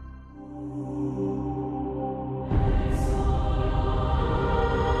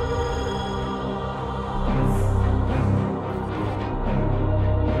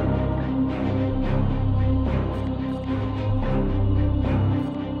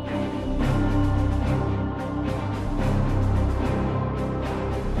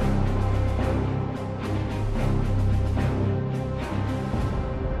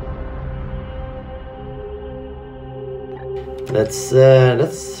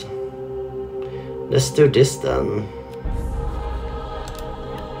 Let's do this then.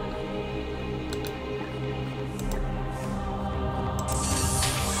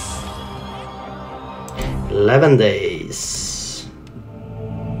 11 days.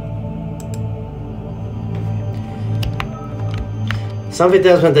 Something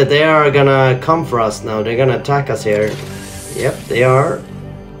tells me that they are gonna come for us now. They're gonna attack us here. Yep, they are.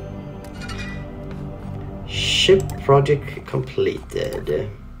 Ship project completed.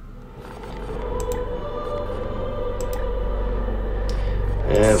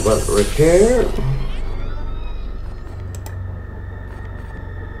 Well, repair.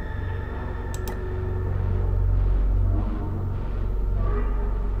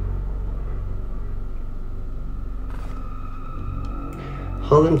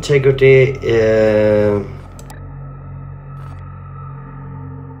 Hull integrity.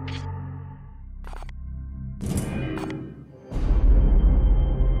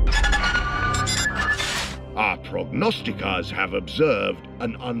 Our prognosticators have observed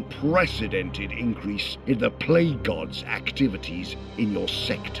an unprecedented increase in the plague god's activities in your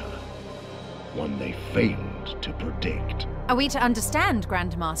sector. One they failed to predict. Are we to understand,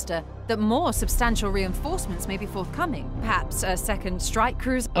 Grandmaster, that more substantial reinforcements may be forthcoming? Perhaps a second strike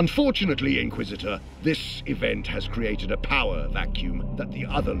cruiser? Unfortunately, Inquisitor, this event has created a power vacuum that the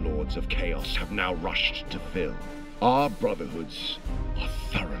other Lords of Chaos have now rushed to fill. Our brotherhoods are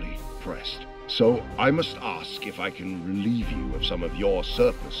thoroughly pressed. So I must ask if I can relieve you of some of your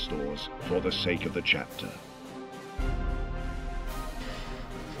surplus stores for the sake of the chapter.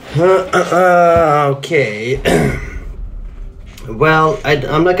 Okay. Well,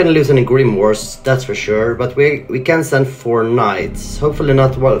 I'm not gonna lose any Grimoires, that's for sure, but we can send 4 knights. Hopefully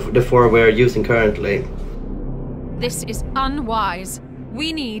not the 4 we're using currently. This is unwise.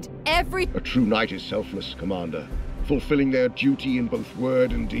 We need every... A true knight is selfless, Commander, fulfilling their duty in both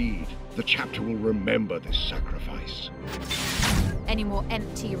word and deed. The chapter will remember this sacrifice. Any more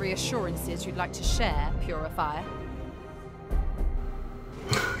empty reassurances you'd like to share, Purifier?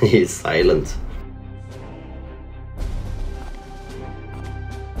 He's silent.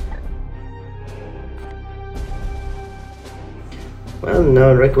 Well,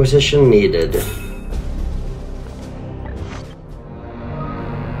 no requisition needed.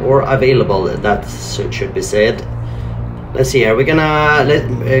 Or available, that should be said. Let's see here, we're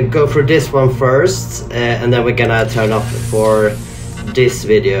gonna go through this one first, and then we're gonna turn off for this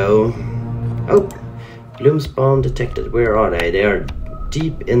video. Oh, bloom spawn detected. Where are they? They are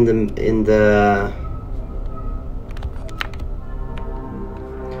deep in the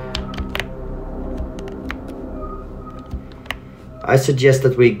I suggest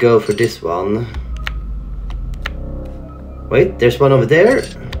that we go for this one. Wait, there's one over there.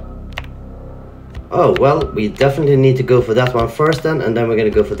 Oh, well, we definitely need to go for that one first then, and then we're gonna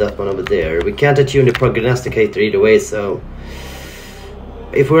go for that one over there. We can't attune the prognosticator either way, so...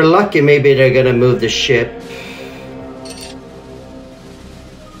 if we're lucky, maybe they're gonna move the ship.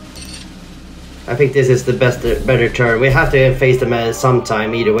 I think this is the better turn. We have to face them at some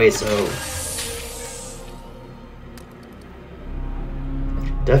time either way, so...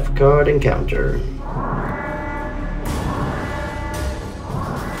 Death card encounter.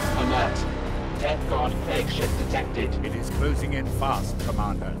 Plague ship detected. It is closing in fast,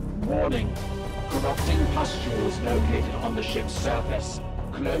 Commander. Warning. Corrupting pustules located on the ship's surface.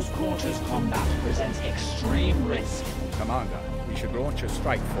 Close quarters combat presents extreme risk. Commander, we should launch a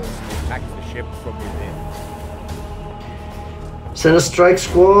strike force to attack the ship from within. Send a strike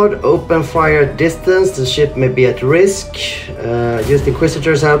squad, open fire at distance, the ship may be at risk. Use the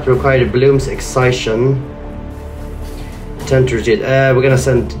Inquisitor's help to require the Bloom's excitation. Attempt to retreat. We're gonna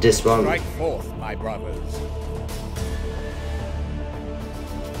send this one. Strike forth, my brothers.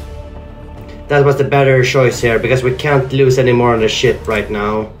 That was the better choice here, because we can't lose any more on the ship right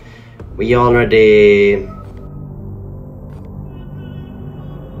now. We already...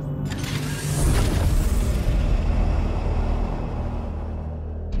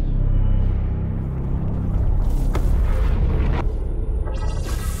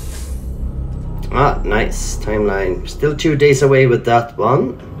 Ah, nice. Timeline. Still 2 days away with that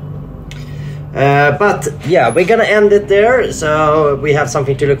one. But yeah, we're gonna end it there, so we have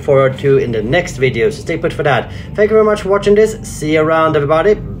something to look forward to in the next video, so stay put for that. Thank you very much for watching this. See you around,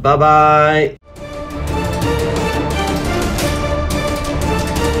 everybody. Bye bye.